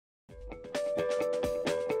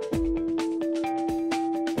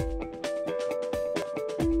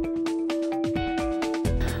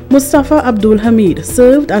Mustapha Abdul Hamid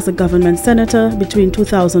served as a government senator between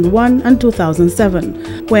 2001 and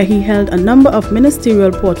 2007, where he held a number of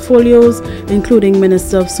ministerial portfolios, including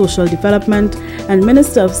Minister of Social Development and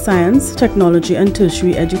Minister of Science, Technology and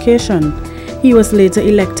Tertiary Education. He was later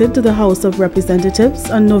elected to the House of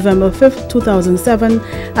Representatives on November 5, 2007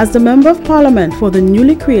 as the Member of Parliament for the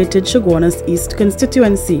newly created Chaguanas East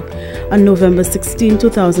constituency. On November 16,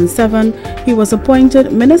 2007, he was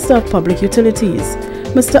appointed Minister of Public Utilities.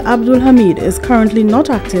 Mr. Abdul Hamid is currently not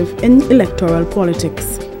active in electoral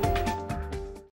politics.